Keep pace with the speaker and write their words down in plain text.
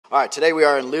All right, today we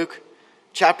are in Luke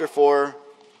chapter 4,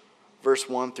 verse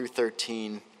 1 through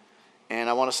 13. And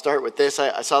I want to start with this.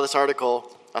 I saw this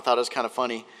article. I thought it was kind of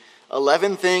funny.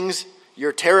 11 things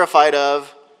you're terrified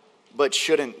of but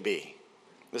shouldn't be.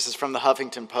 This is from the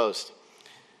Huffington Post.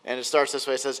 And it starts this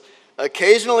way. It says,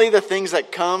 occasionally the things that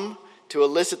come to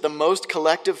elicit the most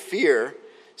collective fear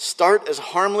start as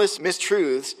harmless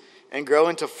mistruths and grow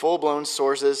into full-blown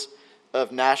sources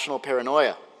of national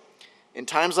paranoia. In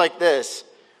times like this,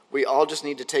 we all just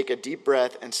need to take a deep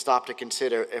breath and stop to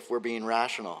consider if we're being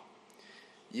rational.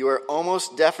 You are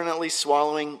almost definitely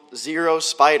swallowing 0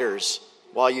 spiders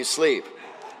while you sleep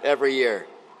every year,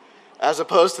 as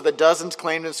opposed to the dozens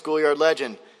claimed in schoolyard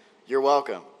legend. You're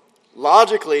welcome.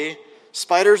 Logically,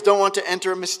 spiders don't want to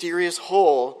enter a mysterious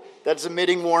hole that is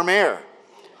emitting warm air,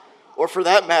 or for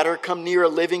that matter, come near a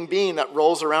living being that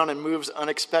rolls around and moves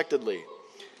unexpectedly.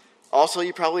 Also,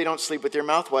 you probably don't sleep with your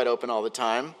mouth wide open all the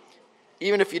time.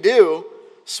 Even if you do,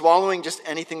 swallowing just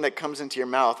anything that comes into your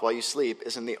mouth while you sleep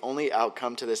isn't the only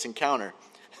outcome to this encounter.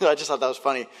 I just thought that was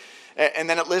funny. And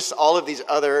then it lists all of these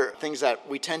other things that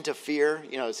we tend to fear.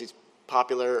 You know, it's these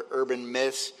popular urban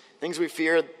myths, things we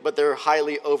fear, but they're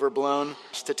highly overblown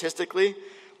statistically,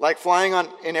 like flying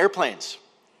in airplanes.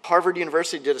 Harvard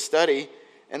University did a study,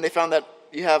 and they found that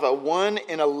you have a 1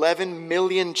 in 11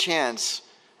 million chance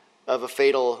of a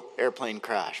fatal airplane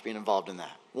crash being involved in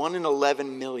that. 1 in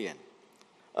 11 million.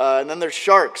 And then there's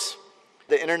sharks.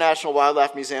 The International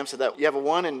Wildlife Museum said that you have a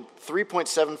 1 in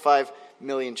 3.75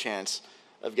 million chance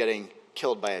of getting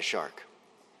killed by a shark.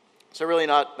 So really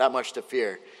not that much to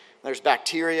fear. There's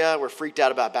bacteria. We're freaked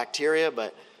out about bacteria,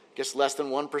 but I guess less than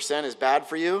 1% is bad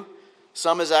for you.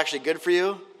 Some is actually good for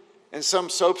you. And some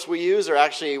soaps we use are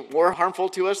actually more harmful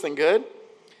to us than good.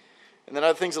 And then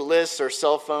other things it lists are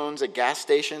cell phones at gas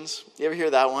stations. You ever hear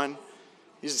that one?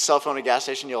 Use a cell phone at a gas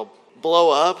station, you'll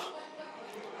blow up.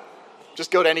 Just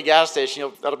go to any gas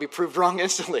station, that'll be proved wrong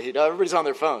instantly. You know, everybody's on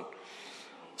their phone.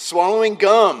 Swallowing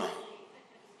gum.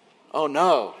 Oh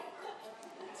no.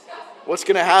 What's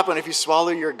going to happen if you swallow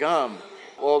your gum?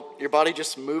 Well, your body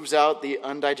just moves out the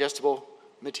undigestible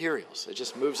materials. It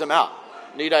just moves them out.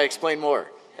 Need I explain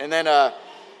more? And then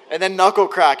knuckle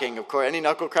cracking, of course. Any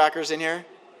knuckle crackers in here?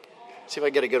 See if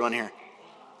I get a good one here.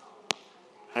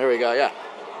 There we go, yeah.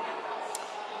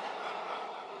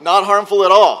 Not harmful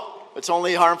at all. It's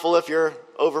only harmful if you're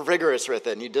over-vigorous with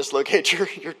it and you dislocate your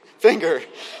finger.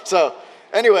 So,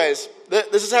 anyways,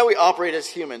 this is how we operate as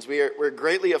humans. We're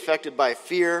greatly affected by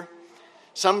fear.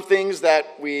 Some things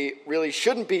that we really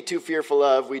shouldn't be too fearful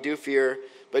of, we do fear.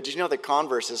 But did you know the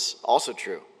converse is also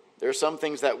true? There are some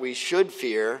things that we should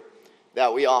fear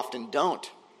that we often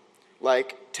don't,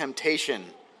 like temptation,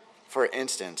 for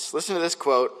instance. Listen to this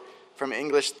quote from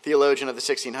English theologian of the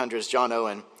 1600s, John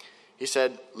Owen. He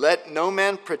said, "Let no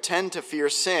man pretend to fear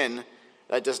sin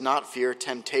that does not fear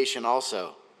temptation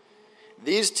also.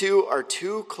 These two are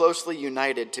too closely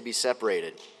united to be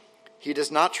separated. He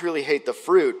does not truly hate the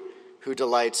fruit who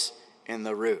delights in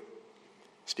the root."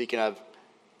 Speaking of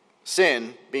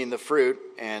sin being the fruit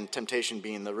and temptation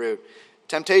being the root,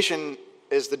 temptation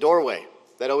is the doorway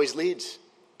that always leads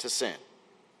to sin,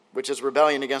 which is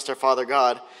rebellion against our Father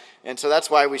God. And so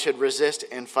that's why we should resist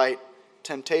and fight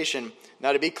temptation.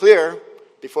 Now, to be clear,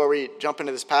 before we jump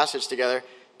into this passage together,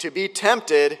 to be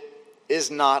tempted is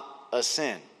not a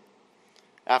sin.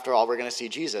 After all, we're going to see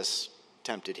Jesus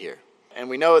tempted here. And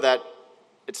we know that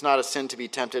it's not a sin to be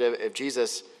tempted if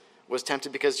Jesus was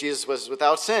tempted because Jesus was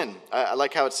without sin. I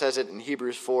like how it says it in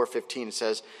Hebrews 4:15. It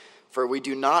says, "For we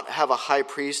do not have a high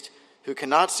priest who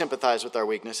cannot sympathize with our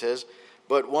weaknesses,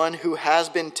 but one who has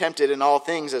been tempted in all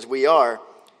things as we are,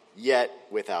 yet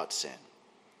without sin."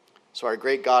 So our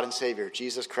great God and Savior,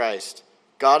 Jesus Christ,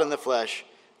 God in the flesh,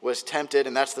 was tempted,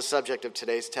 and that's the subject of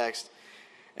today's text.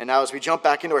 And now as we jump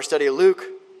back into our study of Luke,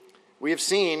 we have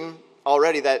seen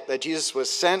already that Jesus was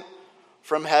sent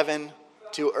from heaven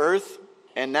to earth,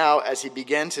 and now as he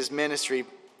begins his ministry,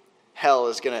 hell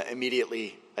is going to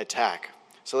immediately attack.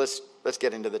 So let's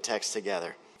get into the text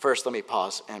together. First, let me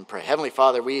pause and pray. Heavenly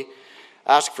Father, we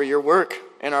ask for your work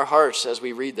in our hearts as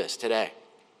we read this today.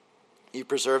 You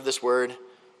preserve this word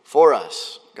for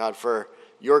us, God, for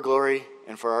your glory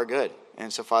and for our good.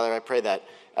 And so, Father, I pray that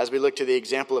as we look to the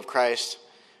example of Christ,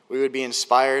 we would be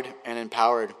inspired and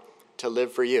empowered to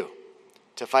live for you,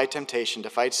 to fight temptation, to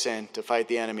fight sin, to fight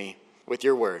the enemy with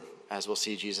your word, as we'll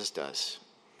see Jesus does.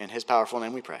 In his powerful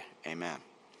name we pray. Amen.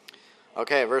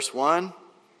 Okay, verse 1,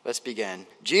 let's begin.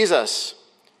 Jesus,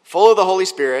 full of the Holy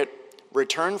Spirit,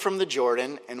 returned from the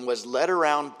Jordan and was led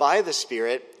around by the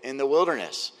Spirit in the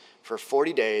wilderness for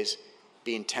 40 days,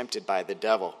 being tempted by the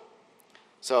devil.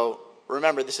 So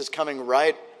remember, this is coming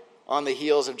right on the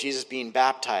heels of Jesus being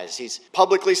baptized. He's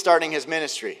publicly starting his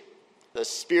ministry. The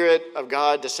Spirit of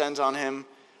God descends on him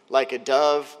like a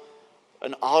dove,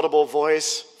 an audible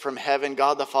voice from heaven.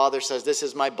 God the Father says, "This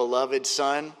is my beloved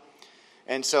Son."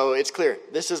 And so it's clear,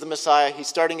 this is the Messiah. He's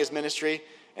starting his ministry.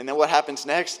 And then what happens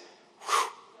next?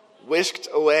 Whisked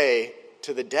away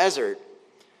to the desert.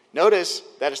 Notice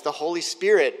that it's the Holy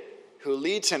Spirit who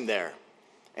leads him there.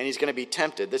 And he's going to be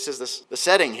tempted. This is the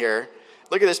setting here.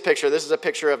 Look at this picture. This is a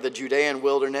picture of the Judean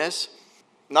wilderness.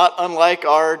 Not unlike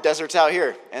our deserts out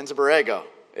here, Enza Borrego.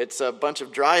 It's a bunch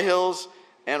of dry hills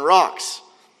and rocks.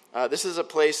 This is a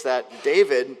place that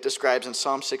David describes in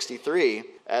Psalm 63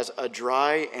 as a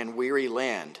dry and weary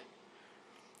land.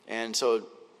 And so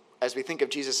as we think of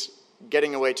Jesus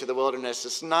getting away to the wilderness,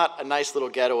 it's not a nice little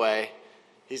getaway.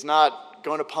 He's not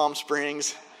going to Palm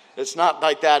Springs. It's not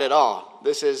like that at all.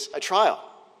 This is a trial.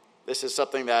 This is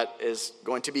something that is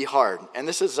going to be hard. And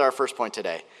this is our first point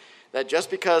today, that just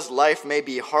because life may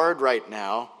be hard right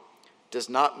now does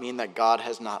not mean that God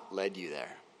has not led you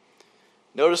there.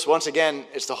 Notice once again,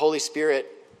 it's the Holy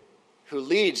Spirit who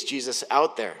leads Jesus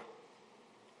out there.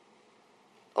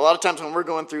 A lot of times when we're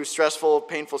going through stressful,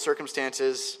 painful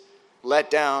circumstances,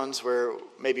 letdowns, we're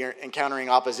maybe encountering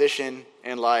opposition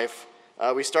in life,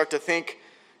 we start to think,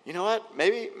 you know what,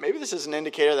 maybe this is an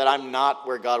indicator that I'm not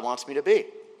where God wants me to be.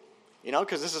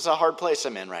 Because this is a hard place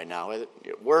I'm in right now.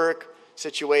 Work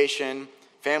situation,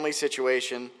 family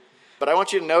situation. But I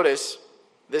want you to notice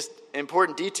this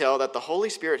important detail that the Holy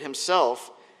Spirit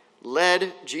himself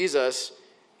led Jesus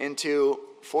into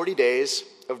 40 days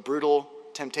of brutal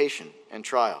temptation and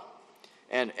trial.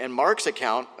 And Mark's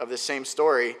account of this same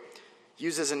story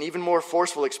uses an even more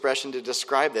forceful expression to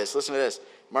describe this. Listen to this.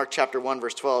 Mark chapter 1,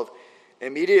 verse 12.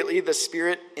 Immediately the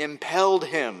Spirit impelled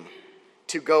him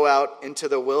to go out into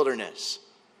the wilderness.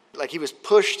 Like he was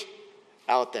pushed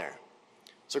out there.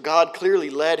 So God clearly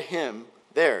led him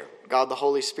there. God the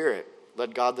Holy Spirit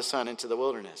led God the Son into the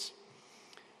wilderness.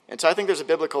 And so I think there's a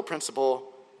biblical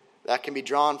principle that can be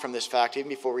drawn from this fact, even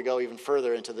before we go even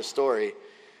further into the story,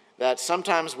 that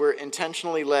sometimes we're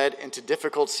intentionally led into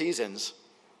difficult seasons.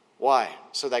 Why?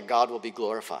 So that God will be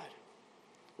glorified,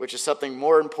 which is something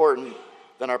more important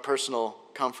than our personal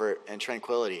comfort and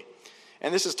tranquility.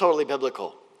 And this is totally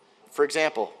biblical. For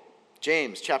example,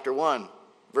 James chapter 1,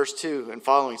 verse 2 and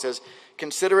following says,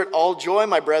 "Consider it all joy,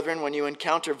 my brethren, when you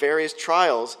encounter various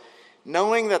trials,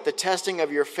 knowing that the testing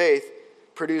of your faith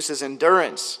produces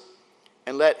endurance.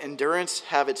 And let endurance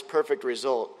have its perfect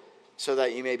result, so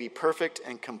that you may be perfect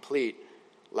and complete,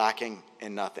 lacking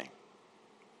in nothing."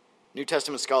 New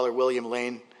Testament scholar William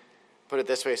Lane put it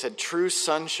this way. He said, "True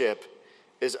sonship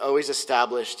is always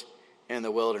established in the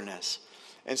wilderness."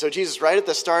 And so Jesus, right at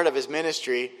the start of his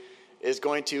ministry, is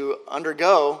going to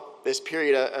undergo this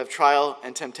period of trial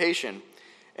and temptation.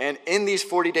 And in these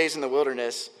 40 days in the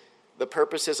wilderness, the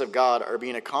purposes of God are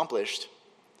being accomplished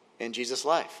in Jesus'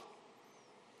 life.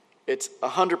 It's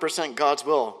 100% God's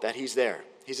will that he's there.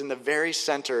 He's in the very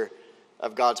center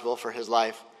of God's will for his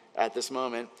life at this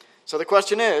moment. So the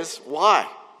question is, why?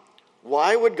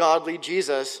 Why would God lead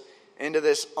Jesus into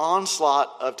this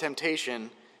onslaught of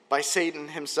temptation by Satan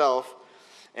himself?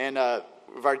 And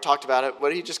we've already talked about it. What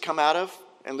did he just come out of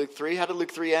in Luke 3? How did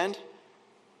Luke 3 end?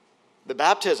 The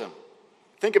baptism.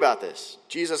 Think about this.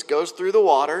 Jesus goes through the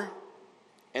water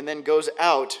and then goes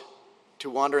out to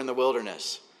wander in the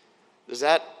wilderness. Does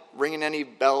that ring any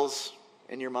bells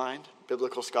in your mind?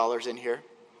 Biblical scholars in here?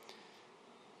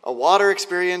 A water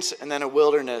experience and then a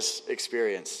wilderness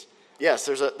experience. Yes,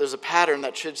 there's a pattern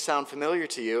that should sound familiar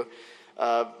to you.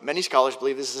 Many scholars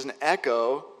believe this is an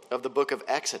echo of the book of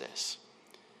Exodus,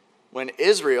 when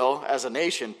Israel, as a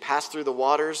nation, passed through the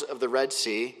waters of the Red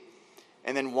Sea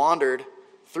and then wandered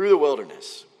through the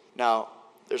wilderness. Now,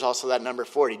 there's also that number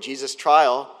 40. Jesus'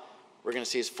 trial, we're going to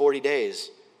see, is 40 days.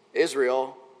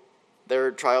 Israel,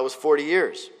 their trial was 40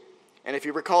 years. And if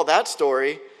you recall that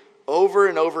story, over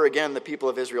and over again, the people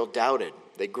of Israel doubted.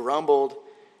 They grumbled.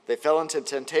 They fell into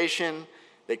temptation.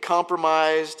 They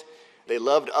compromised. They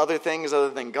loved other things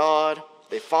other than God.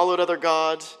 They followed other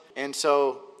gods. And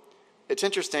so it's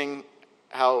interesting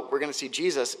how we're going to see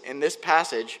Jesus in this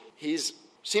passage. He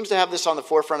seems to have this on the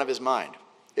forefront of his mind,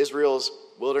 Israel's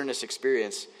wilderness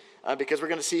experience, because we're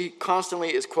going to see he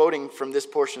constantly is quoting from this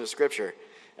portion of Scripture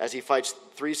as he fights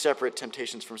 3 separate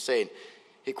temptations from Satan.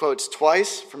 He quotes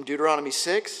twice from Deuteronomy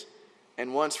 6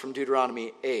 and once from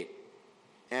Deuteronomy 8.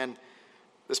 And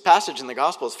this passage in the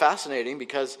Gospel is fascinating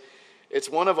because it's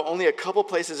one of only a couple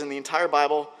places in the entire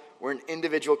Bible where an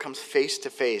individual comes face to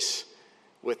face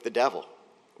with the devil,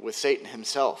 with Satan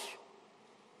himself.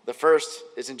 The first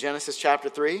is in Genesis chapter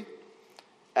 3,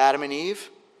 Adam and Eve.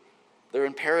 They're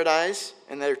in paradise,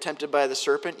 and they're tempted by the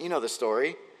serpent. You know the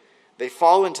story. They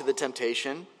fall into the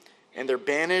temptation, and they're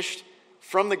banished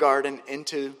from the garden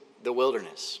into the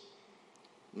wilderness.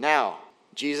 Now,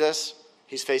 Jesus,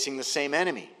 he's facing the same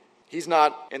enemy. He's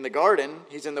not in the garden,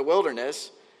 he's in the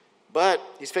wilderness, but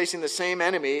he's facing the same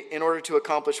enemy in order to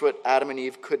accomplish what Adam and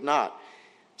Eve could not.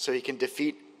 So he can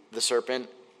defeat the serpent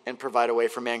and provide a way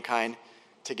for mankind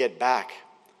to get back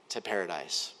to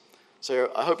paradise.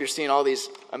 So I hope you're seeing all these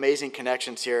amazing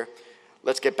connections here.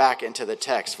 Let's get back into the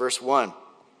text. Verse 1.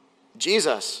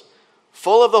 Jesus,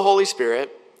 full of the Holy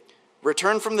Spirit,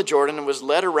 returned from the Jordan and was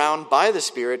led around by the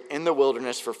Spirit in the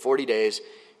wilderness for 40 days,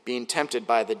 being tempted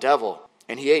by the devil.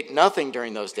 And he ate nothing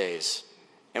during those days.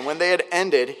 And when they had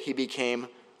ended, he became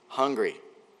hungry.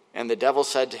 And the devil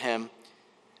said to him,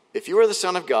 "If you are the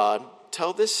Son of God,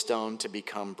 tell this stone to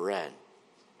become bread."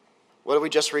 What did we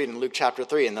just read in Luke chapter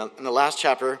 3? In the last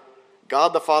chapter,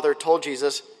 God the Father told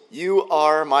Jesus, "You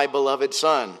are my beloved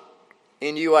Son.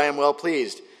 In you I am well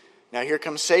pleased." Now here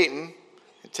comes Satan,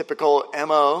 a typical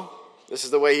MO. This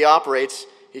is the way he operates.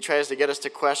 He tries to get us to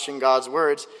question God's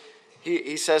words.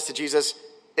 He says to Jesus,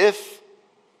 "If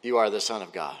you are the Son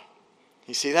of God."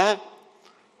 You see that?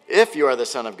 If you are the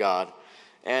Son of God.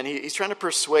 And he's trying to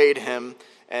persuade him,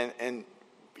 and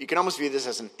you can almost view this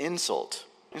as an insult.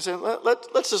 He said,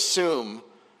 let's assume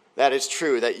that it's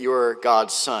true that you're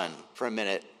God's Son for a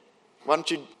minute. Why don't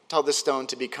you tell this stone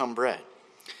to become bread?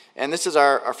 And this is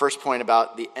our first point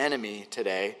about the enemy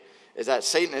today, is that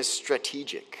Satan is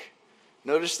strategic.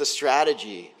 Notice the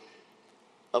strategy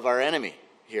of our enemy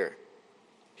here.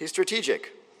 He's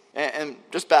strategic. And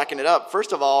just backing it up,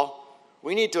 first of all,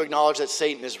 we need to acknowledge that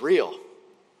Satan is real.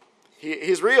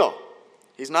 He's real.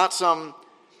 He's not some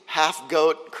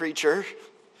half-goat creature.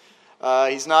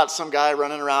 He's not some guy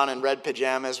running around in red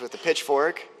pajamas with a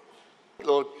pitchfork.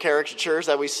 Little caricatures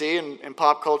that we see in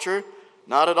pop culture.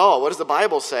 Not at all. What does the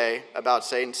Bible say about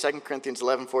Satan? 2 Corinthians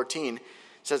 11:14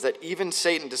 says that even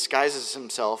Satan disguises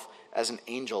himself as an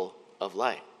angel of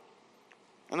light.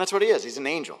 And that's what he is. He's an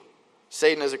angel.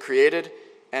 Satan is a created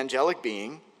angelic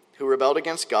being who rebelled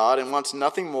against God and wants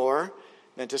nothing more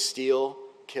than to steal,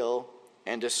 kill,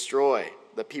 and destroy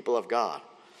the people of God.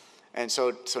 And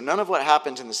so none of what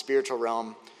happens in the spiritual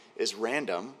realm is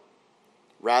random.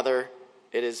 Rather,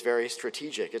 it is very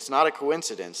strategic. It's not a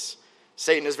coincidence.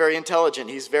 Satan is very intelligent.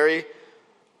 He's very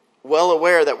well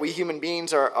aware that we human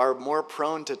beings are more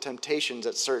prone to temptations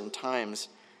at certain times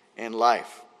in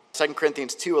life. 2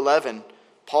 Corinthians 2:11,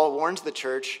 Paul warns the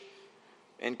church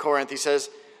in Corinth. He says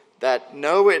that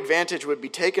no advantage would be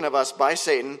taken of us by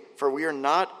Satan, for we are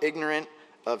not ignorant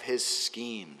of his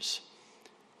schemes.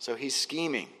 So he's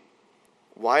scheming.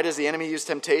 Why does the enemy use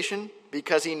temptation?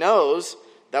 Because he knows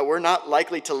that we're not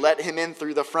likely to let him in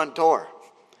through the front door.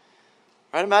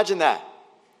 Right? Imagine that.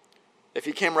 If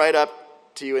he came right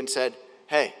up to you and said,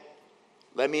 "Hey,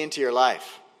 let me into your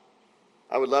life.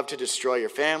 I would love to destroy your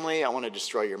family. I want to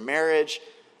destroy your marriage.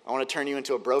 I want to turn you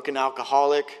into a broken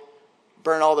alcoholic.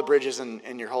 Burn all the bridges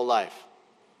in your whole life."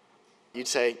 You'd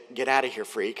say, "Get out of here,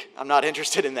 freak. I'm not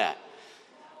interested in that."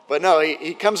 But no,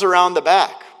 he comes around the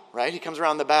back, right? He comes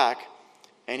around the back,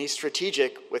 and he's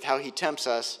strategic with how he tempts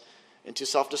us into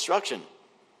self-destruction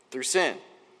through sin.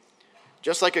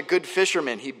 Just like a good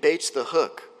fisherman, he baits the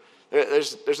hook.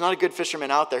 There's not a good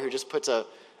fisherman out there who just puts a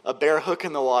bare hook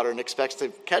in the water and expects to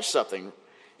catch something.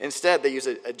 Instead, they use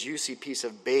a juicy piece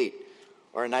of bait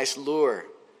or a nice lure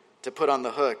to put on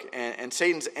the hook. And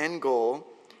Satan's end goal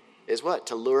is what?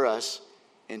 To lure us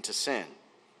into sin.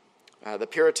 The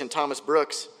Puritan Thomas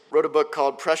Brooks wrote a book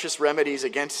called Precious Remedies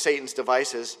Against Satan's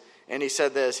Devices. And he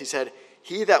said this. He said,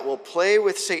 "He that will play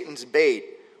with Satan's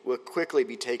bait will quickly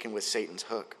be taken with Satan's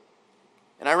hook."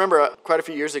 And I remember quite a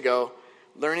few years ago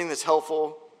learning this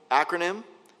helpful acronym.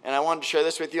 And I wanted to share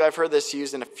this with you. I've heard this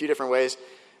used in a few different ways,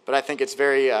 but I think it's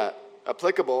very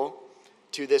applicable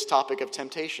to this topic of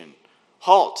temptation.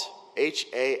 HALT,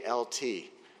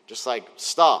 H-A-L-T, just like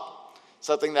stop.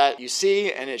 Something that you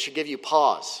see and it should give you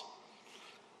pause.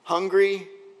 Hungry,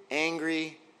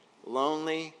 angry,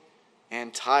 lonely,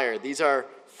 and tired. These are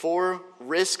 4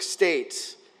 risk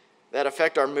states that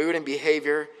affect our mood and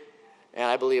behavior, and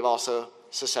I believe also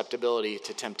susceptibility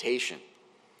to temptation.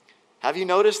 Have you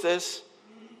noticed this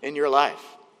in your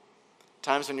life?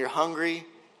 Times when you're hungry,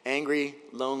 angry,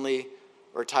 lonely,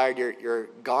 or tired, your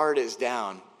guard is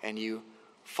down and you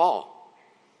fall.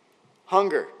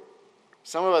 Hunger.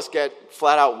 Some of us get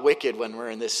flat out wicked when we're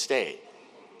in this state.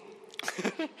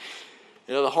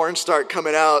 The horns start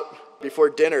coming out before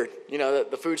dinner.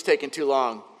 The food's taking too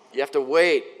long. You have to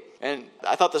wait. And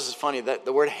I thought this is funny, that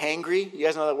the word hangry, you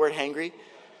guys know that word hangry?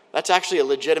 That's actually a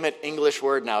legitimate English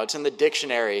word now. It's in the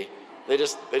dictionary They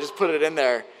just put it in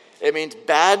there. It means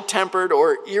bad-tempered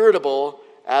or irritable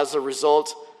as a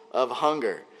result of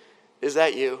hunger. Is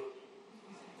that you?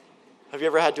 Have you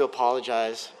ever had to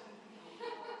apologize?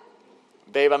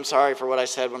 Babe, I'm sorry for what I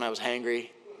said when I was hangry.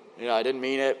 I didn't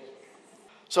mean it.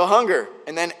 So hunger,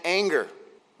 and then anger.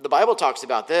 The Bible talks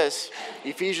about this.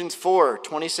 Ephesians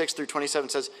 4:26 through 27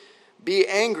 says, "Be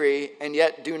angry and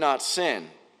yet do not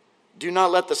sin. Do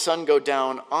not let the sun go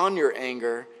down on your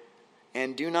anger,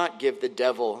 and do not give the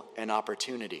devil an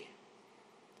opportunity."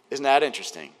 Isn't that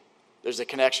interesting? There's a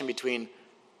connection between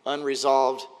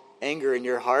unresolved anger in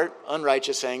your heart,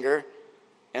 unrighteous anger,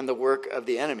 and the work of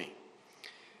the enemy.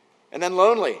 And then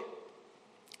lonely.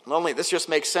 Lonely, this just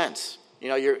makes sense.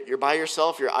 You're by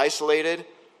yourself, you're isolated,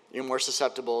 you're more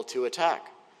susceptible to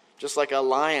attack. Just like a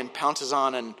lion pounces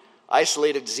on an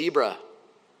isolated zebra,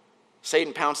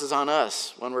 Satan pounces on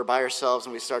us when we're by ourselves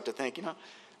and we start to think,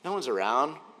 no one's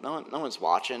around, no one's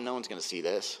watching, no one's going to see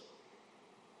this.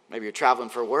 Maybe you're traveling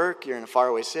for work, you're in a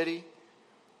faraway city,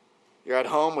 you're at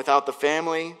home without the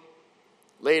family,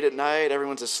 late at night,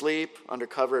 everyone's asleep, under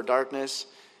cover of darkness,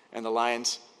 and the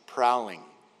lion's prowling.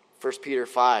 1 Peter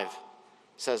 5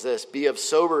 says this, "Be of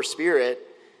sober spirit,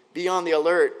 be on the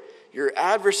alert. Your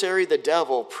adversary, the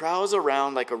devil, prowls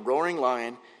around like a roaring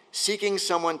lion, seeking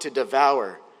someone to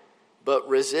devour, but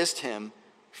resist him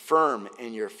firm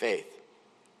in your faith."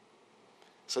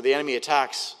 So the enemy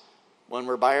attacks when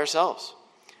we're by ourselves.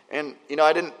 And,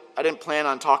 I didn't plan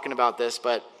on talking about this,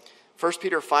 but 1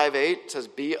 Peter 5:8 says,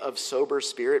 "Be of sober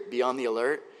spirit, be on the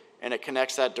alert," and it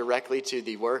connects that directly to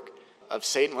the work of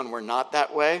Satan when we're not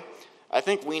that way. I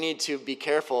think we need to be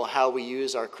careful how we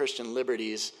use our Christian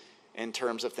liberties in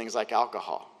terms of things like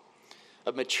alcohol.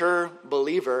 A mature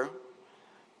believer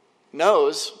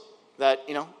knows that,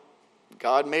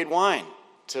 God made wine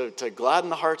to gladden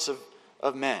the hearts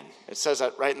of men. It says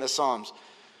that right in the Psalms.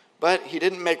 But he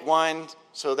didn't make wine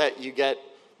so that you get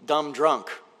dumb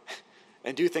drunk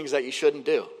and do things that you shouldn't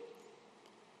do.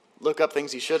 Look up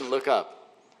things you shouldn't look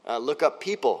up. Look up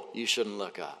people you shouldn't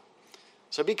look up.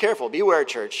 So be careful. Beware,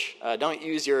 church. Don't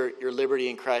use your liberty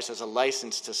in Christ as a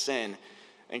license to sin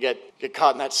and get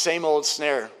caught in that same old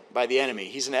snare by the enemy.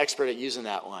 He's an expert at using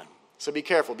that one. So be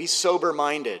careful. Be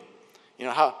sober-minded.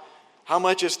 How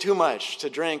much is too much to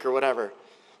drink or whatever?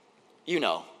 You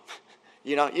know.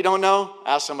 You don't know?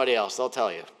 Ask somebody else. They'll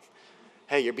tell you.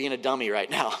 Hey, you're being a dummy right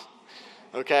now.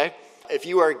 Okay? If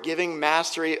you are giving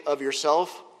mastery of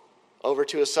yourself over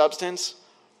to a substance,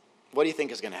 what do you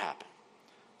think is going to happen?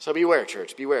 So beware,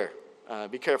 church. Beware.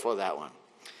 Be careful of that one.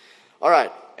 All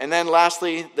right. And then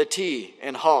lastly, the T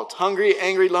in halt. Hungry,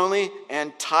 angry, lonely,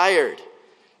 and tired.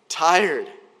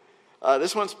 Tired.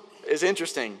 This one is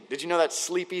interesting. Did you know that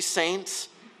sleepy saints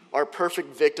are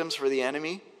perfect victims for the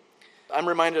enemy? I'm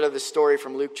reminded of this story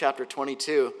from Luke chapter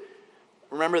 22.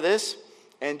 Remember this?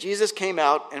 "And Jesus came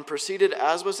out and proceeded,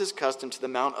 as was his custom, to the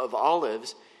Mount of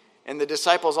Olives, and the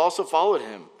disciples also followed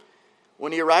him.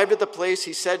 When he arrived at the place,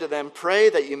 he said to them, 'Pray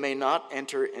that you may not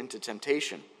enter into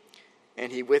temptation.'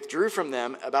 And he withdrew from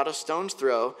them about a stone's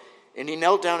throw, and he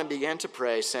knelt down and began to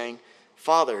pray, saying,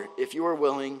 'Father, if you are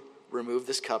willing, remove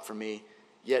this cup from me.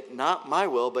 Yet not my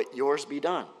will, but yours be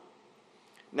done.'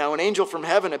 Now an angel from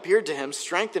heaven appeared to him,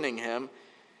 strengthening him,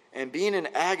 and being in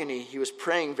agony, he was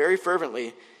praying very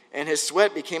fervently, and his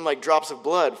sweat became like drops of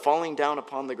blood falling down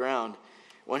upon the ground.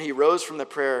 When he rose from the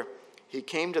prayer, he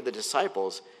came to the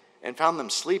disciples and found them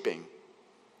sleeping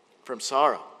from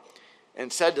sorrow,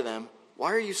 and said to them,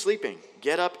 'Why are you sleeping?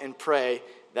 Get up and pray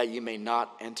that you may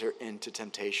not enter into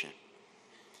temptation.'"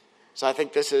 So I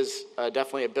think this is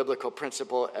definitely a biblical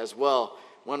principle as well.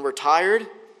 When we're tired,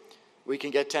 we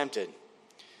can get tempted.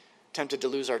 Tempted to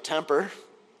lose our temper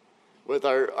with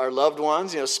our loved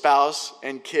ones, spouse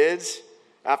and kids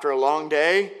after a long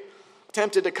day.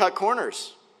 Tempted to cut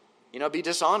corners, be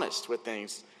dishonest with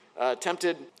things.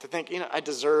 Tempted to think, I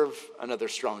deserve another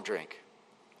strong drink.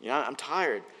 I'm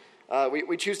tired.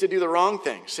 We choose to do the wrong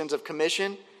thing, sins of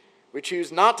commission. We choose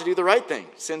not to do the right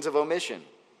thing, sins of omission,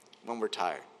 when we're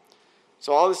tired.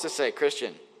 So all this to say,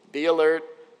 Christian, be alert.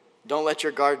 Don't let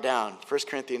your guard down. 1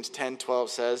 Corinthians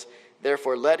 10:12 says,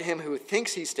 "Therefore let him who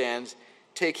thinks he stands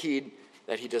take heed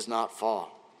that he does not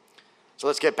fall." So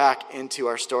let's get back into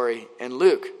our story in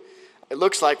Luke. It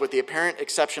looks like, with the apparent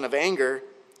exception of anger,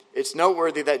 it's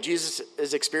noteworthy that Jesus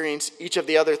has experienced each of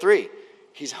the other three.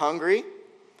 He's hungry,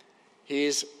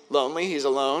 he's lonely, he's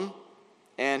alone,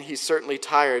 and he's certainly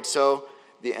tired. So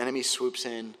the enemy swoops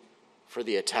in for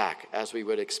the attack, as we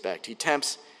would expect. He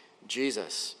tempts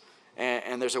Jesus.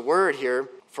 And there's a word here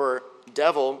for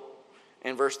devil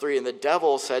in verse 3. "And the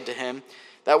devil said to him,"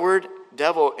 that word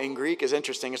devil in Greek is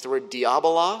interesting. It's the word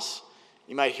diabolos.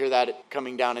 You might hear that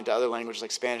coming down into other languages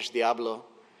like Spanish, diablo.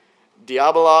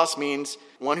 Diabolos means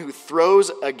one who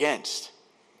throws against.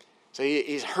 So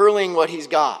he's hurling what he's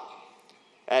got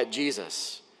at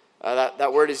Jesus.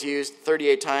 That word is used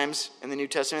 38 times in the New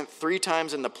Testament, 3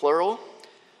 times in the plural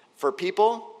for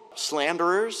people,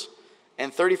 slanderers,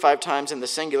 and 35 times in the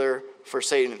singular for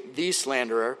Satan, the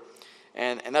slanderer.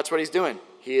 And that's what he's doing.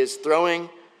 He is throwing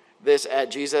this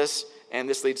at Jesus, and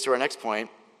this leads to our next point,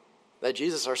 that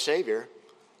Jesus, our Savior,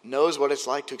 knows what it's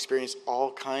like to experience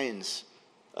all kinds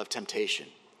of temptation.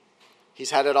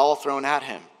 He's had it all thrown at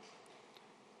him.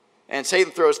 And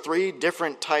Satan throws 3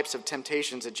 different types of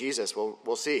temptations at Jesus,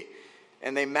 we'll see.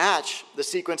 And they match the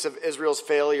sequence of Israel's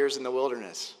failures in the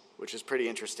wilderness, which is pretty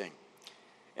interesting.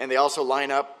 And they also line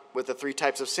up with the 3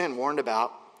 types of sin warned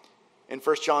about in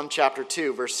 1 John chapter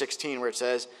 2, verse 16, where it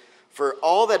says, "For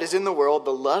all that is in the world,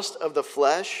 the lust of the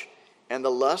flesh and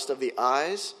the lust of the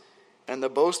eyes and the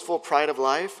boastful pride of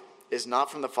life is not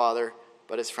from the Father,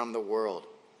 but is from the world."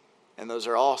 And those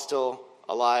are all still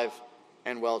alive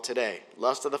and well today.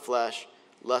 Lust of the flesh,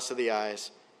 lust of the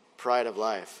eyes, pride of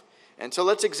life. And so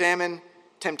let's examine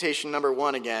temptation number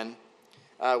 1 again,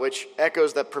 which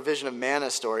echoes that provision of manna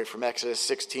story from Exodus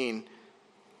 16.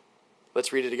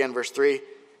 Let's read it again, verse 3.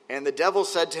 "And the devil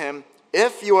said to him,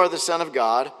 'If you are the Son of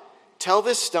God, tell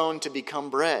this stone to become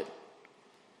bread.'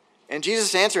 And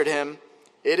Jesus answered him,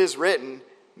 'It is written,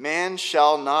 man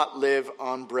shall not live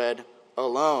on bread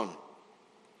alone.'"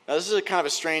 Now this is a kind of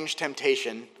a strange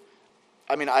temptation.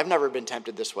 I mean, I've never been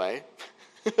tempted this way.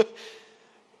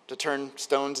 To turn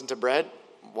stones into bread.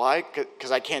 Why?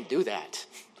 Because I can't do that.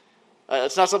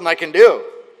 It's not something I can do.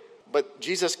 But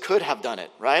Jesus could have done it,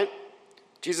 right?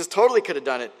 Jesus totally could have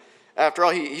done it. After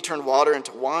all, he turned water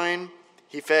into wine.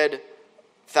 He fed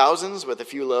thousands with a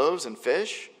few loaves and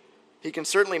fish. He can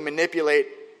certainly manipulate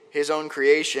his own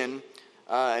creation.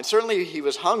 And certainly he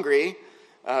was hungry.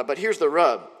 But here's the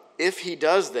rub. If he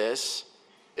does this,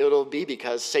 it'll be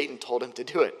because Satan told him to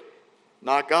do it,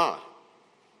 not God.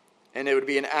 And it would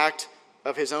be an act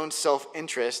of his own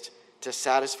self-interest to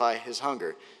satisfy his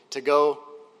hunger, to go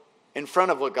in front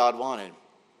of what God wanted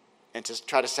and to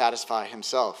try to satisfy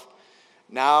himself.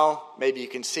 Now, maybe you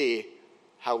can see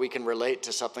how we can relate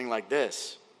to something like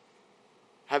this.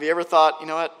 Have you ever thought, you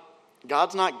know what,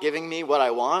 God's not giving me what I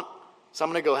want, so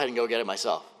I'm going to go ahead and go get it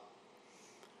myself?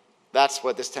 That's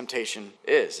what this temptation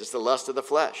is. It's the lust of the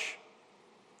flesh.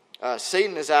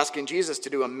 Satan is asking Jesus to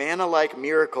do a manna-like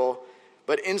miracle,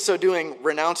 but in so doing,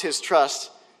 renounce his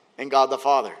trust in God the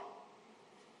Father.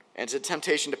 And it's a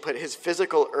temptation to put his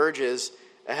physical urges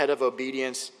ahead of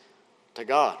obedience to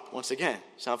God. Once again,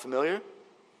 sound familiar?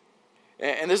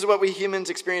 And this is what we humans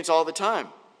experience all the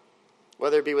time,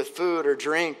 whether it be with food or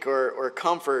drink or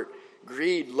comfort,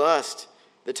 greed, lust.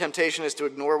 The temptation is to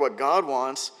ignore what God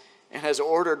wants and has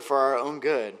ordered for our own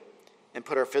good and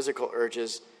put our physical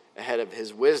urges ahead of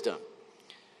his wisdom.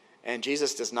 And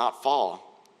Jesus does not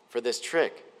fall for this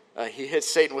trick. He hits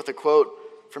Satan with a quote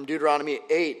from Deuteronomy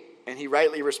 8, and he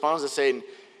rightly responds to Satan,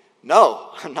 "No,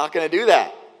 I'm not going to do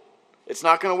that. It's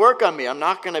not going to work on me. I'm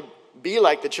not going to be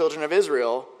like the children of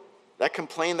Israel that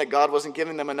complained that God wasn't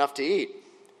giving them enough to eat.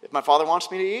 If my Father wants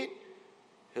me to eat,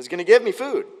 he's going to give me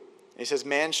food." And he says,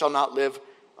 "Man shall not live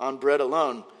on bread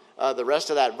alone." The rest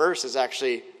of that verse is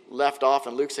actually left off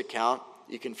in Luke's account.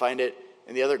 You can find it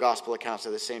in the other gospel accounts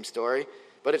of the same story.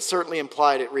 But it's certainly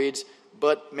implied. It reads,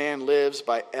 "But man lives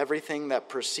by everything that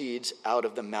proceeds out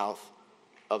of the mouth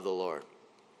of the Lord."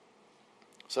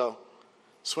 So,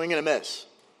 swing and a miss,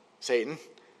 Satan.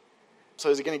 So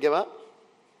is he going to give up?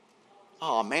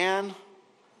 Oh, man.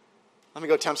 Let me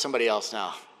go tempt somebody else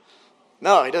now.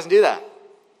 No, he doesn't do that.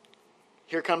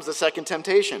 Here comes the second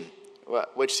temptation,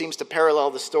 which seems to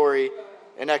parallel the story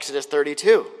in Exodus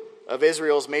 32 of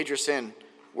Israel's major sin,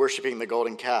 worshiping the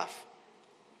golden calf.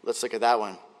 Let's look at that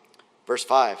one. Verse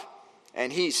 5.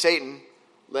 "And he," Satan,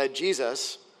 "led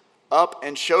Jesus up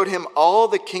and showed him all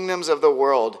the kingdoms of the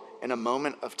world in a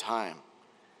moment of time.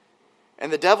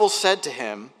 And the devil said to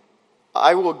him,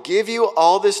 'I will give you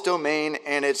all this domain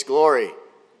and its glory,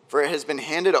 for it has been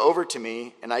handed over to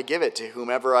me, and I give it to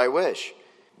whomever I wish.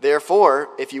 Therefore,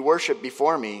 if you worship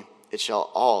before me, it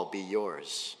shall all be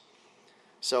yours.'"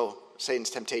 So Satan's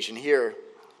temptation here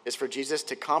is for Jesus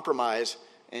to compromise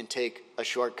and take a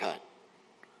shortcut.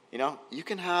 You know, you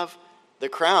can have the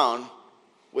crown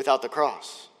without the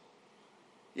cross.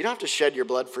 You don't have to shed your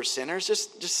blood for sinners.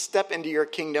 Just step into your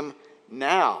kingdom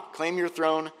now. Claim your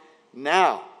throne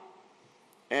now.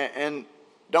 And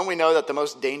don't we know that the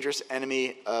most dangerous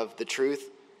enemy of the truth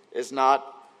is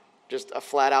not just a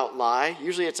flat-out lie?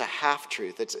 Usually it's a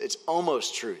half-truth. It's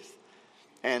almost truth.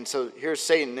 And so here's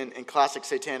Satan in classic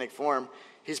satanic form.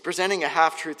 He's presenting a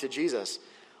half-truth to Jesus.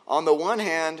 On the one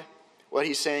hand, what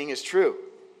he's saying is true.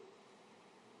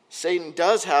 Satan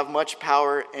does have much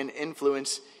power and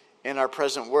influence in our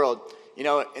present world. You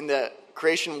know, in the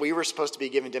creation, we were supposed to be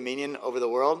given dominion over the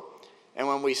world. And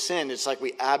when we sinned, it's like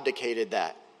we abdicated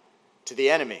that to the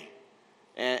enemy.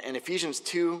 And Ephesians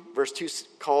 2, verse 2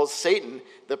 calls Satan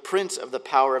the prince of the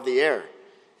power of the air.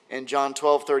 In John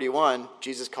 12:31,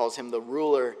 Jesus calls him the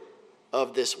ruler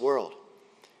of this world.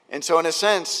 And so in a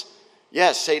sense,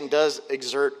 yes, Satan does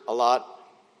exert a lot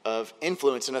of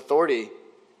influence and authority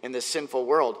in this sinful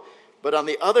world. But on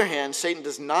the other hand, Satan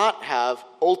does not have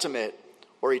ultimate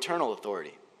or eternal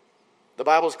authority. The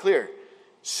Bible is clear.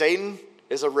 Satan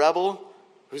is a rebel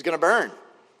who's going to burn.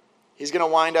 He's going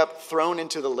to wind up thrown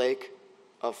into the lake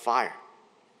of fire.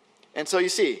 And so you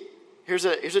see, here's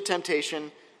a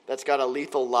temptation that's got a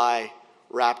lethal lie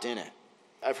wrapped in it.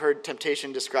 I've heard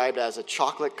temptation described as a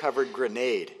chocolate-covered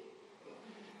grenade.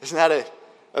 Isn't that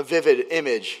a vivid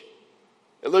image?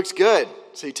 It looks good.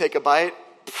 So you take a bite,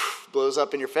 blows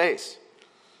up in your face.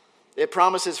 It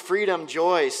promises freedom,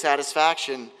 joy,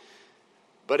 satisfaction,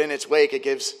 but in its wake it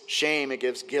gives shame, it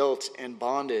gives guilt and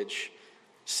bondage.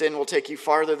 Sin will take you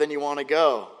farther than you want to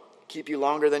go, keep you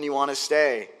longer than you want to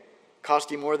stay,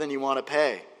 cost you more than you want to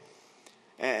pay.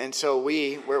 And so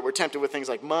we're tempted with things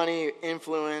like money,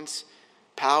 influence,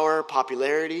 power,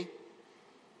 popularity.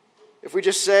 If we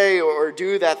just say or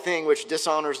do that thing which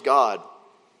dishonors God,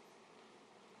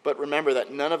 but remember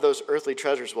that none of those earthly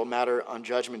treasures will matter on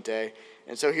Judgment Day.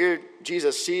 And so here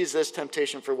Jesus sees this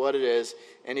temptation for what it is,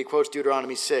 and he quotes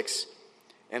Deuteronomy 6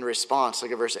 in response.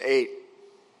 Look at verse 8.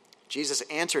 Jesus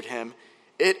answered him,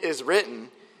 "It is written,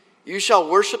 you shall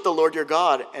worship the Lord your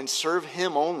God and serve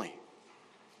him only."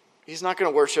 He's not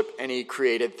going to worship any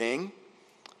created thing.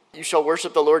 You shall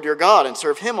worship the Lord your God and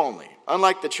serve him only.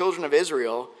 Unlike the children of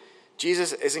Israel,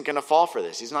 Jesus isn't going to fall for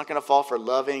this. He's not going to fall for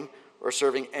loving or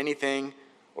serving anything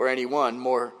or anyone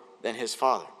more than his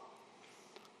Father.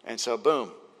 And so,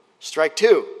 boom, strike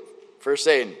two for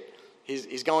Satan.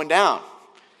 He's going down.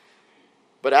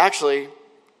 But actually,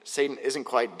 Satan isn't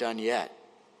quite done yet.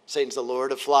 Satan's the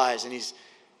Lord of flies, and he's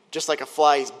just like a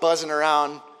fly. He's buzzing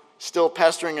around, still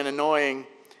pestering and annoying.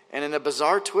 And in a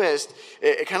bizarre twist,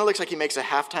 it kind of looks like he makes a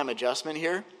halftime adjustment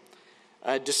here.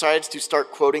 Decides to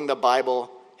start quoting the Bible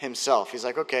himself. He's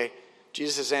like, okay,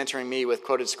 Jesus is answering me with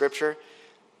quoted scripture.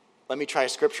 Let me try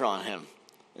scripture on him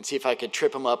and see if I could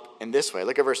trip him up in this way.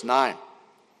 Look at verse 9.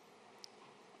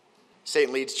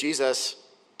 Satan leads Jesus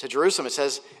to Jerusalem. It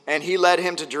says, and he led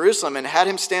him to Jerusalem and had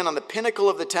him stand on the pinnacle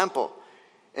of the temple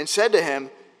and said to him,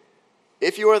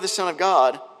 if you are the Son of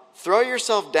God, throw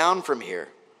yourself down from here.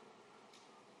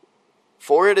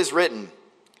 For it is written,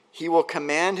 he will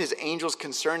command his angels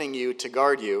concerning you to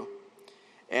guard you,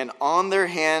 and on their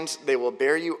hands they will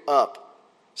bear you up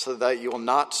so that you will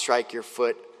not strike your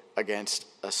foot against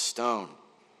a stone.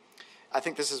 I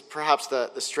think this is perhaps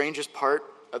the strangest part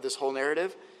of this whole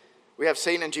narrative. We have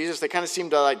Satan and Jesus. They kind of seem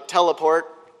to like teleport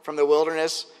from the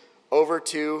wilderness over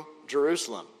to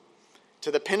Jerusalem,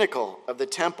 to the pinnacle of the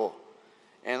temple.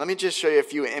 And let me just show you a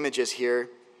few images here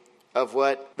of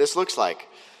what this looks like.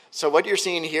 So what you're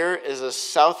seeing here is a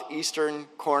southeastern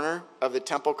corner of the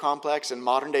temple complex in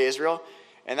modern-day Israel.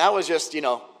 And that was just,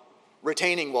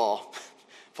 retaining wall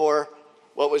for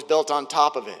what was built on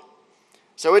top of it.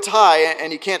 So it's high,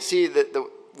 and you can't see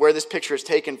where this picture is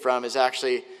taken from is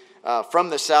actually from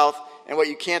the south. And what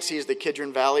you can't see is the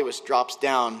Kidron Valley, which drops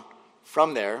down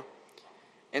from there.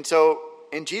 And so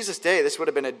in Jesus' day, this would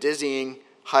have been a dizzying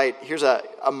height. Here's a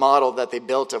model that they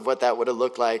built of what that would have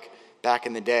looked like back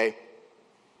in the day.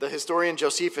 The historian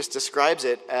Josephus describes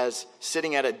it as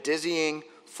sitting at a dizzying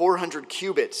 400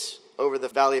 cubits over the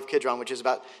Valley of Kidron, which is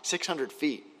about 600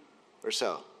 feet or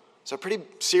so. So a pretty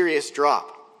serious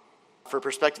drop. For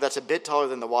perspective, that's a bit taller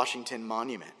than the Washington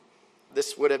Monument.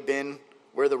 This would have been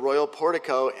where the royal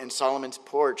portico and Solomon's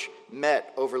porch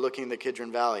met overlooking the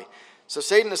Kidron Valley. So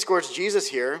Satan escorts Jesus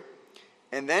here,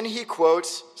 and then he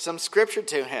quotes some scripture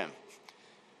to him.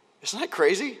 Isn't that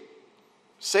crazy?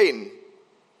 Satan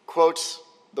quotes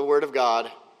the Word of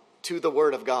God to the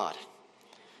Word of God.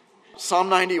 Psalm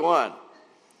 91.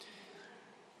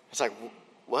 It's like,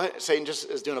 what? Satan just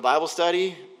is doing a Bible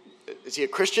study? Is he a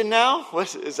Christian now?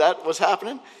 Is that what's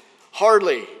happening?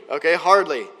 Hardly. Okay,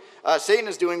 hardly. Satan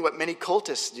is doing what many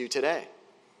cultists do today.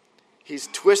 He's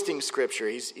twisting Scripture.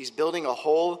 He's building a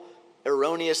whole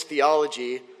erroneous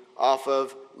theology off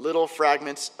of little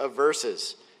fragments of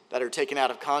verses that are taken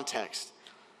out of context.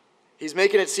 He's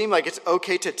making it seem like it's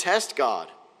okay to test God,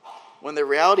 when the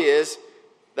reality is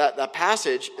that the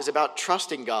passage is about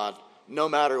trusting God no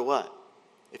matter what.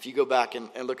 if you go back and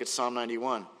look at Psalm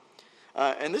 91.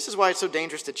 And this is why it's so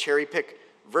dangerous to cherry pick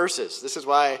verses. This is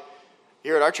why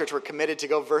here at our church we're committed to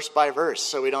go verse by verse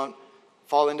so we don't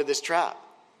fall into this trap.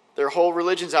 There are whole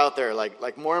religions out there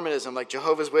like Mormonism, like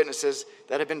Jehovah's Witnesses,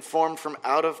 that have been formed from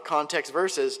out of context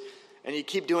verses. And you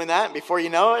keep doing that, and before you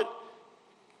know it,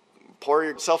 pour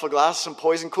yourself a glass of some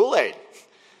poison Kool-Aid.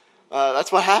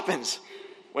 That's what happens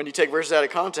when you take verses out of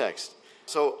context.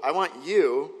 So I want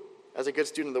you, as a good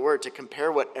student of the Word, to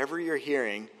compare whatever you're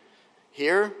hearing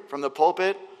here from the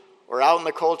pulpit or out in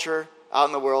the culture, out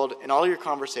in the world, in all your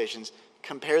conversations,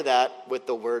 compare that with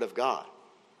the Word of God.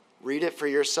 Read it for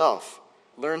yourself.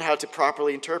 Learn how to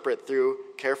properly interpret through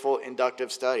careful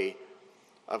inductive study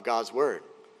of God's Word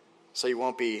so you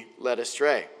won't be led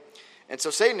astray. And so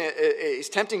Satan is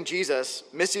tempting Jesus,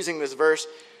 misusing this verse.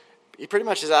 He pretty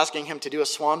much is asking him to do a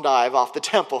swan dive off the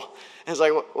temple. And it's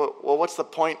like, well, what's the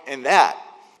point in that?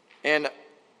 And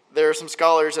there are some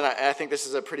scholars, and I think this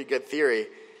is a pretty good theory,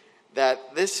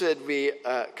 that this would be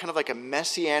kind of like a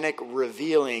messianic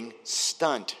revealing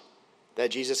stunt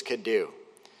that Jesus could do.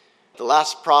 The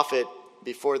last prophet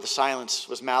before the silence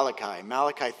was Malachi.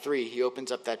 Malachi 3, he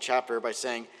opens up that chapter by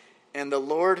saying, "And the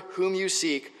Lord whom you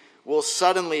seek will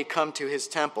suddenly come to his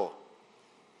temple."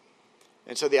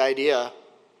 And so the idea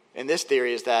in this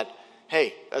theory is that,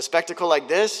 hey, a spectacle like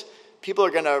this, people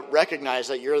are going to recognize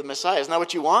that you're the Messiah. Isn't that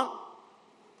what you want?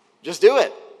 Just do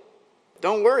it.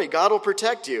 Don't worry. God will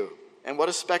protect you. And what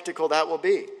a spectacle that will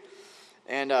be.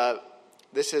 And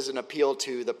this is an appeal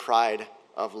to the pride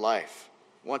of life.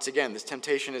 Once again, this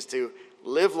temptation is to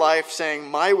live life saying,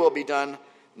 my will be done,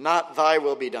 not thy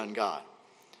will be done, God.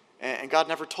 And God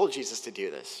never told Jesus to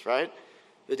do this, right?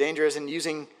 The danger is in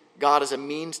using God as a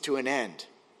means to an end.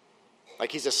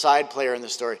 Like he's a side player in the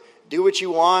story. Do what you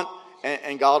want,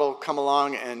 and God will come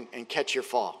along and catch your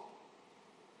fall.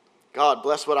 God,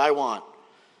 bless what I want.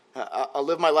 I'll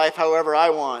live my life however I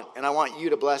want, and I want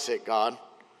you to bless it, God.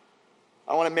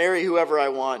 I want to marry whoever I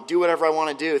want, do whatever I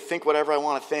want to do, think whatever I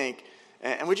want to think.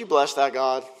 And would you bless that,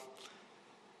 God?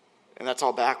 And that's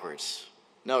all backwards.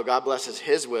 No, God blesses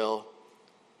his will,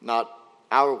 not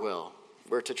our will.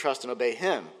 We're to trust and obey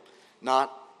him,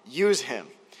 not use him.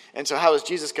 And so how is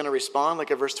Jesus going to respond?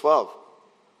 Look at verse 12.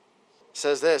 It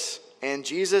says this, "And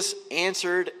Jesus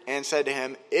answered and said to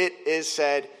him, it is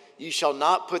said, you shall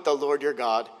not put the Lord your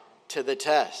God to the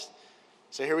test."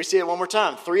 So here we see it one more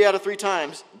time. 3 out of 3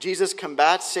 times, Jesus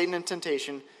combats Satan and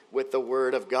temptation with the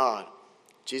word of God.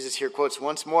 Jesus here quotes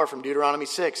once more from Deuteronomy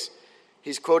 6.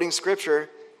 He's quoting scripture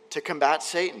to combat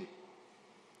Satan.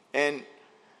 And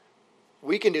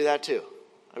we can do that too.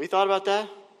 Have you thought about that?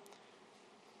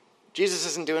 Jesus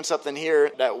isn't doing something here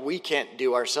that we can't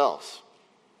do ourselves.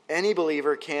 Any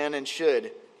believer can and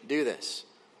should do this.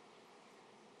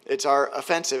 It's our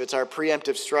offensive, it's our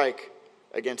preemptive strike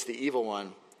against the evil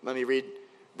one. Let me read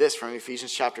this from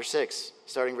Ephesians chapter 6,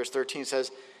 starting verse 13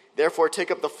 says, "Therefore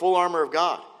take up the full armor of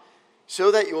God,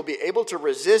 so that you will be able to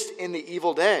resist in the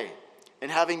evil day,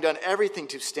 and having done everything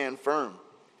to stand firm.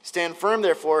 Stand firm,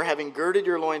 therefore, having girded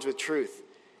your loins with truth,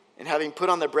 and having put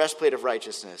on the breastplate of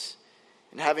righteousness,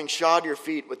 and having shod your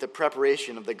feet with the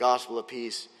preparation of the gospel of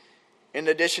peace. In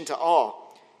addition to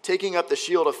all, taking up the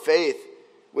shield of faith,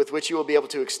 with which you will be able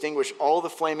to extinguish all the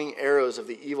flaming arrows of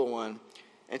the evil one,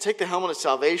 and take the helmet of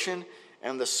salvation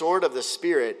and the sword of the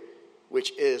Spirit,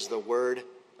 which is the word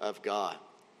of God."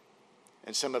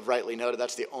 And some have rightly noted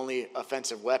that's the only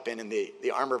offensive weapon in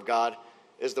the armor of God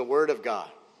is the word of God.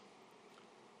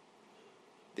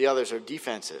 The others are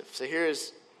defensive. So here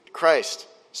is Christ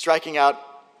striking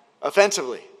out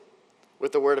offensively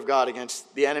with the word of God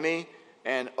against the enemy,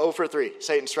 and 0 for 3,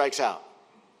 Satan strikes out.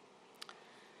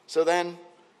 So then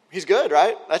he's good,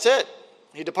 right? That's it.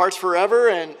 He departs forever,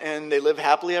 and they live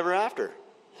happily ever after.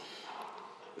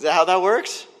 Is that how that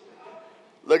works?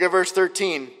 Look at verse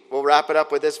 13. We'll wrap it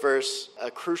up with this verse,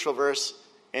 a crucial verse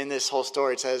in this whole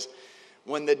story. It says,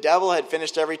 "When the devil had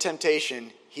finished every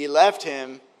temptation, he left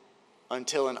him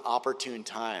until an opportune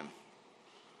time."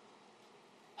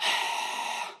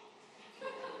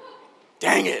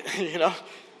 Dang it,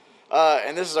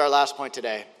 and this is our last point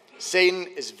today. Satan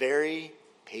is very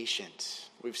patient.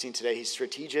 We've seen today he's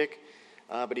strategic,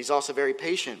 but he's also very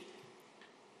patient.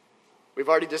 We've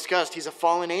already discussed he's a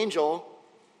fallen angel,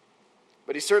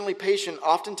 but he's certainly patient,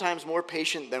 oftentimes more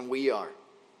patient than we are.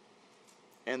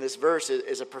 And this verse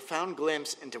is a profound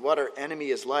glimpse into what our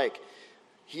enemy is like.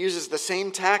 He uses the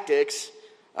same tactics.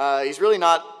 He's really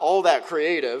not all that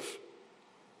creative,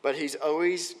 but he's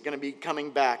always going to be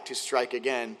coming back to strike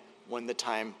again when the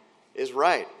time is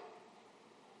right.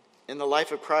 In the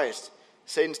life of Christ,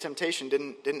 Satan's temptation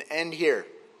didn't end here.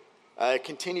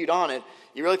 continued on it.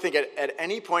 You really think at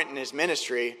any point in his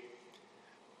ministry,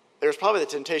 there was probably the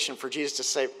temptation for Jesus to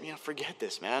say, forget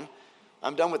this, man.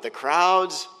 I'm done with the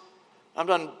crowds. I'm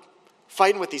done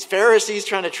fighting with these Pharisees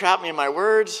trying to trap me in my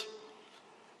words.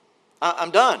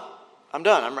 I'm done.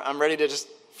 I'm ready to just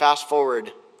fast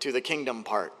forward to the kingdom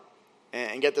part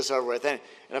and get this over with. And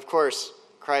of course,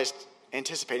 Christ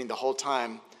anticipating the whole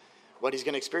time what he's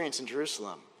going to experience in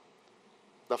Jerusalem.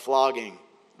 The flogging,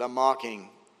 the mocking,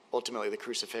 ultimately the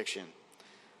crucifixion.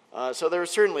 So there was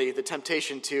certainly the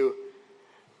temptation to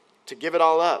give it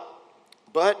all up.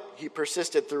 But he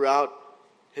persisted throughout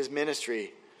his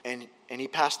ministry, and he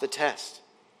passed the test.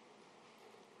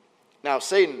 Now,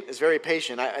 Satan is very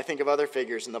patient. I think of other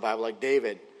figures in the Bible, like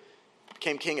David.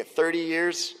 Became king at 30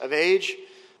 years of age.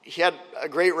 He had a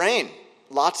great reign,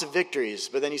 lots of victories,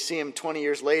 but then you see him 20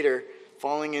 years later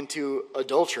falling into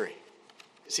adultery.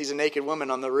 He sees a naked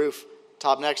woman on the roof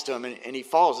top next to him, and he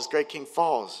falls. This great king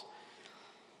falls.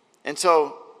 And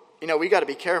so, we got to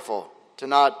be careful to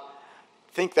not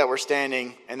think that we're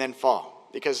standing and then fall,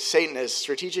 because Satan is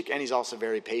strategic and he's also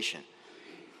very patient.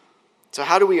 So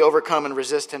how do we overcome and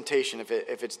resist temptation if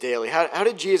it's daily? How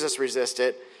did Jesus resist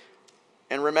it?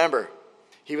 And remember,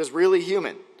 he was really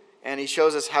human, and he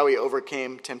shows us how he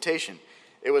overcame temptation.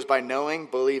 It was by knowing,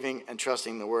 believing, and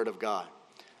trusting the word of God.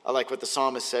 I like what the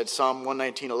psalmist said, Psalm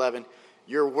 119:11.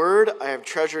 Your word I have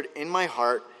treasured in my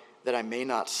heart that I may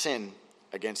not sin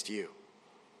against you.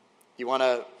 You want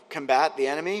to combat the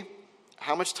enemy?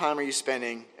 How much time are you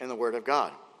spending in the word of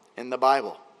God, in the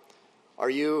Bible? Are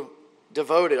you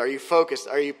devoted? Are you focused?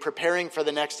 Are you preparing for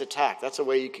the next attack? That's a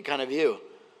way you can kind of view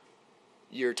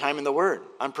your time in the word.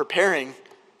 I'm preparing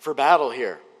for battle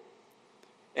here.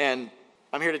 And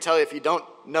I'm here to tell you, if you don't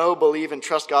know, believe, and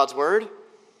trust God's word,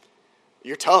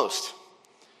 you're toast.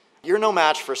 You're no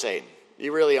match for Satan.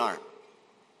 You really aren't.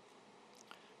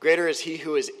 Greater is he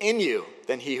who is in you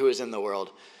than he who is in the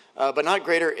world. But not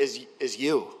greater is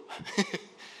you.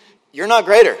 You're not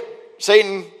greater.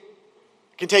 Satan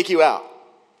can take you out.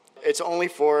 It's only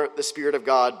for the Spirit of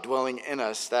God dwelling in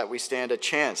us that we stand a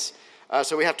chance.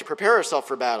 So we have to prepare ourselves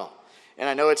for battle. And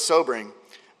I know it's sobering,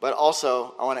 but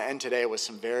also I want to end today with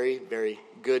some very, very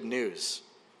good news.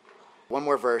 One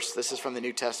more verse. This is from the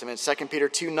New Testament. 2 Peter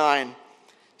 2:9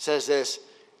 says this: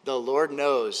 the Lord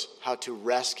knows how to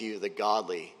rescue the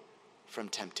godly from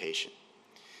temptation.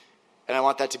 And I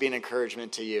want that to be an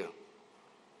encouragement to you.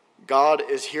 God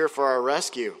is here for our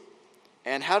rescue.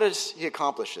 And how does he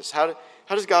accomplish this? How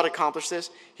does God accomplish this?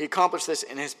 He accomplished this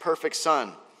in his perfect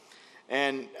Son.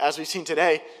 And as we've seen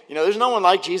today, there's no one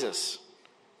like Jesus.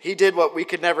 He did what we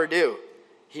could never do.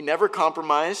 He never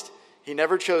compromised. He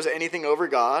never chose anything over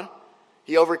God.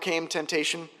 He overcame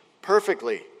temptation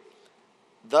perfectly.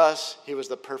 Thus, he was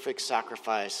the perfect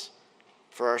sacrifice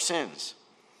for our sins.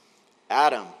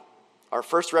 Adam, our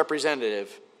first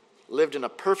representative, lived in a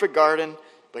perfect garden,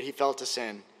 but he fell to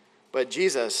sin. But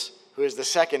Jesus, who is the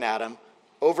second Adam,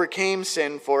 overcame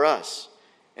sin for us.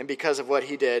 And because of what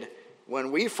he did,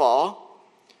 when we fall,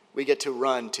 we get to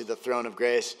run to the throne of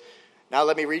grace. Now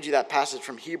let me read you that passage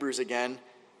from Hebrews again,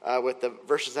 with the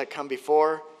verses that come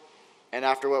before and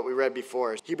after what we read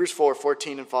before. Hebrews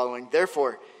 4:14 and following.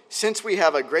 Therefore, since we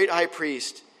have a great high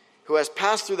priest who has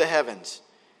passed through the heavens,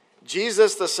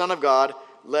 Jesus, the Son of God,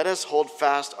 let us hold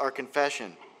fast our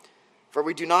confession. For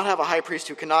we do not have a high priest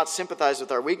who cannot sympathize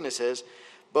with our weaknesses,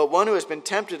 but one who has been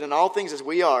tempted in all things as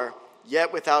we are,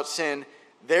 yet without sin.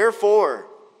 Therefore,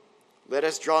 let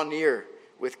us draw near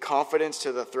with confidence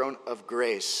to the throne of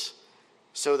grace,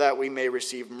 so that we may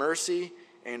receive mercy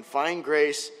and find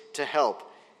grace to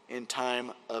help in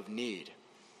time of need.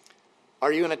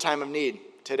 Are you in a time of need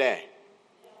today?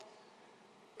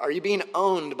 Are you being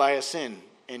owned by a sin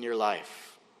in your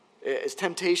life? Is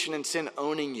temptation and sin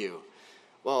owning you?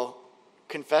 Well,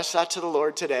 confess that to the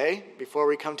Lord today before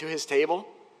we come to his table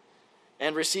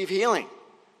and receive healing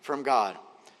from God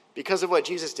because of what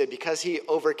Jesus did, because he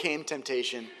overcame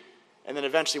temptation and then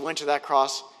eventually went to that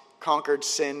cross, conquered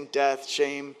sin, death,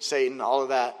 shame, Satan, all of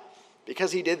that.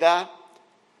 Because he did that,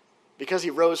 because he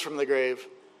rose from the grave,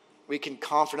 we can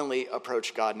confidently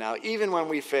approach God now, even when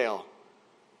we fail,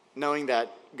 knowing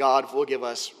that God will give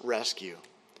us rescue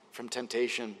from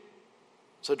temptation.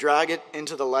 So drag it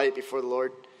into the light before the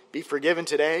Lord. Be forgiven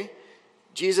today.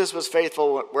 Jesus was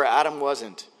faithful where Adam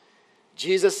wasn't.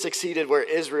 Jesus succeeded where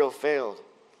Israel failed.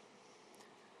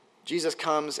 Jesus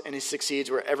comes and he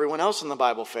succeeds where everyone else in the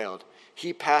Bible failed.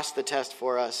 He passed the test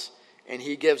for us, and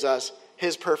he gives us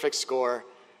his perfect score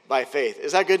by faith.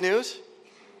 Is that good news?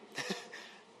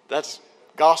 That's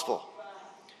gospel.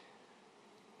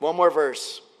 One more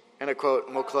verse and a quote,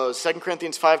 and we'll close. 2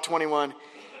 Corinthians 5:21.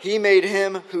 He made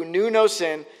him who knew no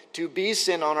sin to be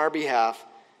sin on our behalf,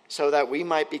 so that we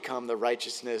might become the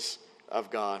righteousness of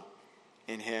God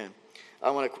in him.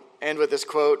 I want to end with this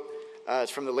quote.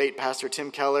 It's from the late Pastor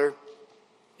Tim Keller,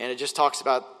 and it just talks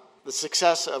about the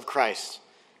success of Christ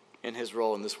in his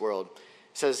role in this world.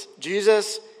 It says,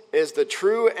 Jesus is the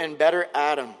true and better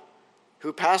Adam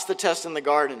who passed the test in the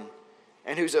garden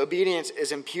and whose obedience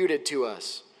is imputed to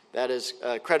us, that is,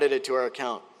 credited to our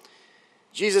account.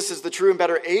 Jesus is the true and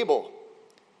better Abel,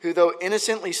 who though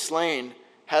innocently slain,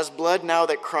 has blood now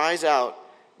that cries out,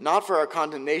 not for our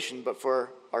condemnation, but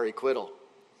for our acquittal.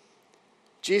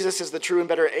 Jesus is the true and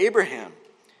better Abraham,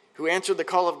 who answered the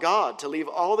call of God to leave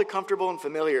all the comfortable and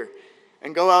familiar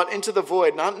and go out into the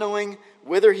void, not knowing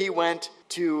whither he went,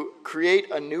 to create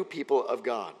a new people of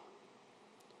God.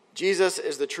 Jesus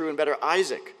is the true and better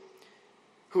Isaac,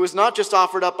 who was not just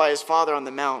offered up by his father on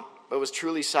the mount, but was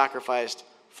truly sacrificed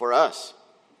for us.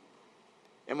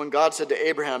 And when God said to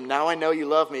Abraham, "Now I know you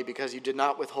love me because you did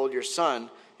not withhold your son,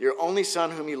 your only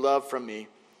son whom you love, from me,"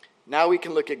 now we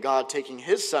can look at God taking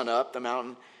his son up the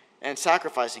mountain and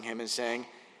sacrificing him and saying,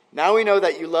 "Now we know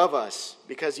that you love us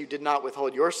because you did not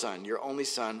withhold your son, your only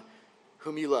son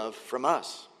whom you love, from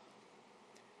us."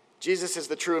 Jesus is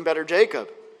the true and better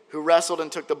Jacob, who wrestled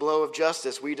and took the blow of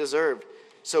justice we deserved.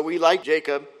 So we, like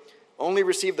Jacob, only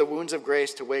receive the wounds of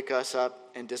grace to wake us up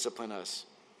and discipline us.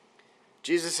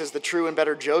 Jesus is the true and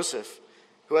better Joseph,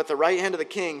 who at the right hand of the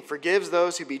king forgives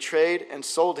those who betrayed and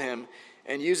sold him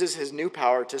and uses his new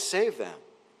power to save them.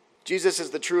 Jesus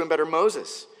is the true and better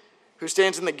Moses, who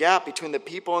stands in the gap between the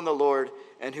people and the Lord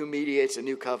and who mediates a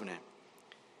new covenant.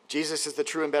 Jesus is the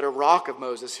true and better rock of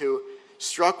Moses, who,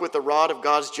 struck with the rod of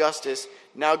God's justice,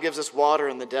 now gives us water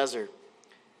in the desert.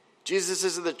 Jesus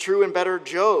is the true and better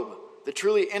Job, the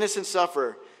truly innocent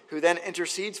sufferer, who then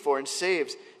intercedes for and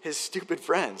saves his stupid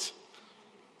friends.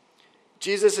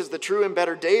 Jesus is the true and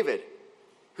better David,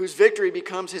 whose victory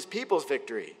becomes his people's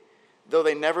victory, though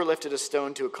they never lifted a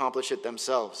stone to accomplish it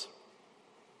themselves.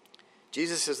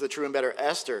 Jesus is the true and better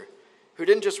Esther, who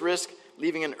didn't just risk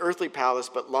leaving an earthly palace,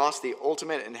 but lost the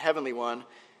ultimate and heavenly one,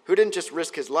 who didn't just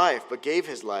risk his life, but gave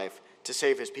his life to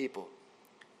save his people.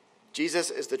 Jesus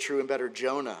is the true and better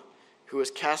Jonah, who was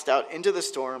cast out into the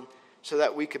storm so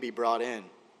that we could be brought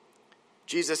in.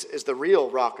 Jesus is the real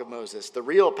rock of Moses, the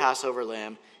real Passover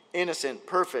lamb, innocent,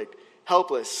 perfect,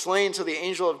 helpless, slain so the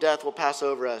angel of death will pass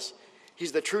over us.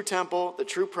 He's the true temple, the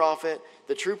true prophet,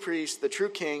 the true priest, the true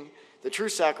king, the true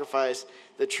sacrifice,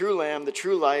 the true lamb, the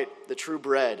true light, the true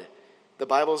bread. The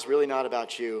Bible's really not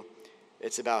about you,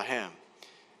 it's about him.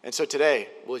 And so today,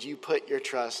 will you put your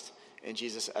trust in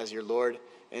Jesus as your Lord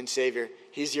and Savior?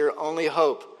 He's your only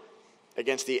hope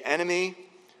against the enemy,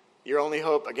 your only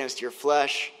hope against your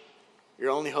flesh,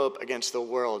 your only hope against the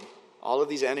world. All of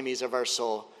these enemies of our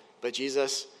soul. But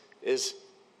Jesus is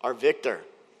our victor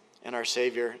and our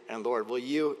Savior and Lord. Will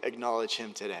you acknowledge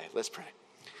him today? Let's pray.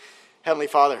 Heavenly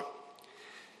Father,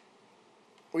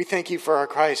 we thank you for our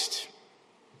Christ,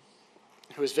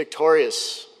 who is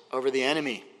victorious over the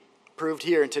enemy, proved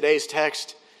here in today's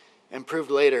text and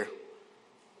proved later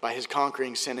by his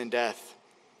conquering sin and death.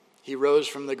 He rose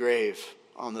from the grave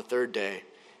on the third day,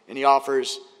 and he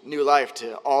offers new life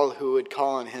to all who would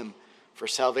call on him for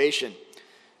salvation.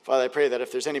 Father, I pray that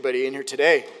if there's anybody in here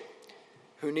today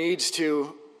who needs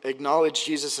to acknowledge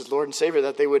Jesus as Lord and Savior,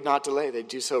 that they would not delay. They'd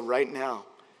do so right now.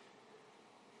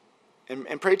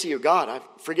 And pray to you, God,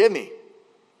 forgive me.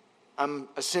 I'm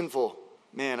a sinful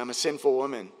man. I'm a sinful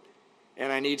woman.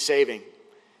 And I need saving.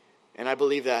 And I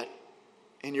believe that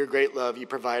in your great love, you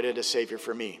provided a Savior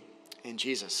for me in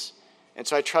Jesus. And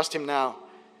so I trust him now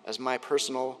as my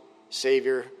personal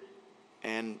Savior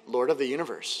and Lord of the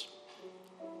universe.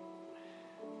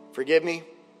 Forgive me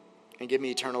and give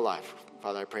me eternal life.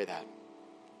 Father, I pray that.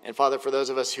 And Father, for those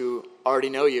of us who already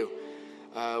know you,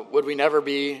 would we never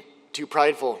be too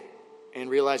prideful in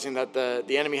realizing that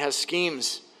the enemy has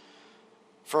schemes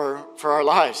for our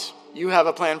lives. You have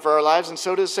a plan for our lives, and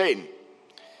so does Satan.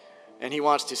 And he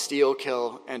wants to steal,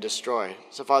 kill, and destroy.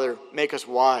 So Father, make us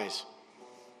wise.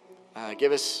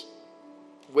 Give us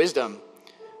wisdom.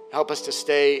 Help us to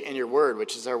stay in your word,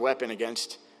 which is our weapon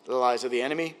against the lies of the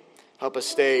enemy. Help us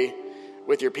stay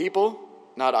with your people,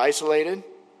 not isolated,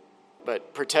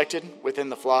 but protected within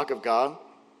the flock of God.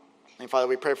 And Father,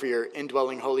 we pray for your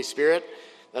indwelling Holy Spirit,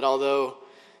 that although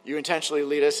you intentionally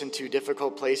lead us into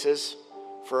difficult places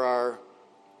for our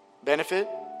benefit,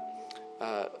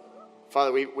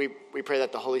 Father, we pray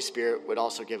that the Holy Spirit would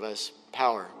also give us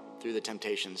power through the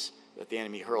temptations that the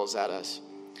enemy hurls at us.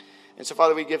 And so,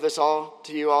 Father, we give this all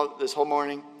to you all this whole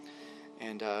morning.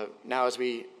 And now as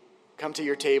we come to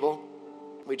your table,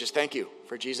 we just thank you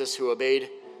for Jesus, who obeyed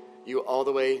you all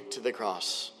the way to the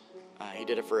cross. He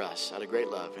did it for us out of great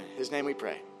love. In his name we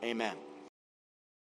pray. Amen.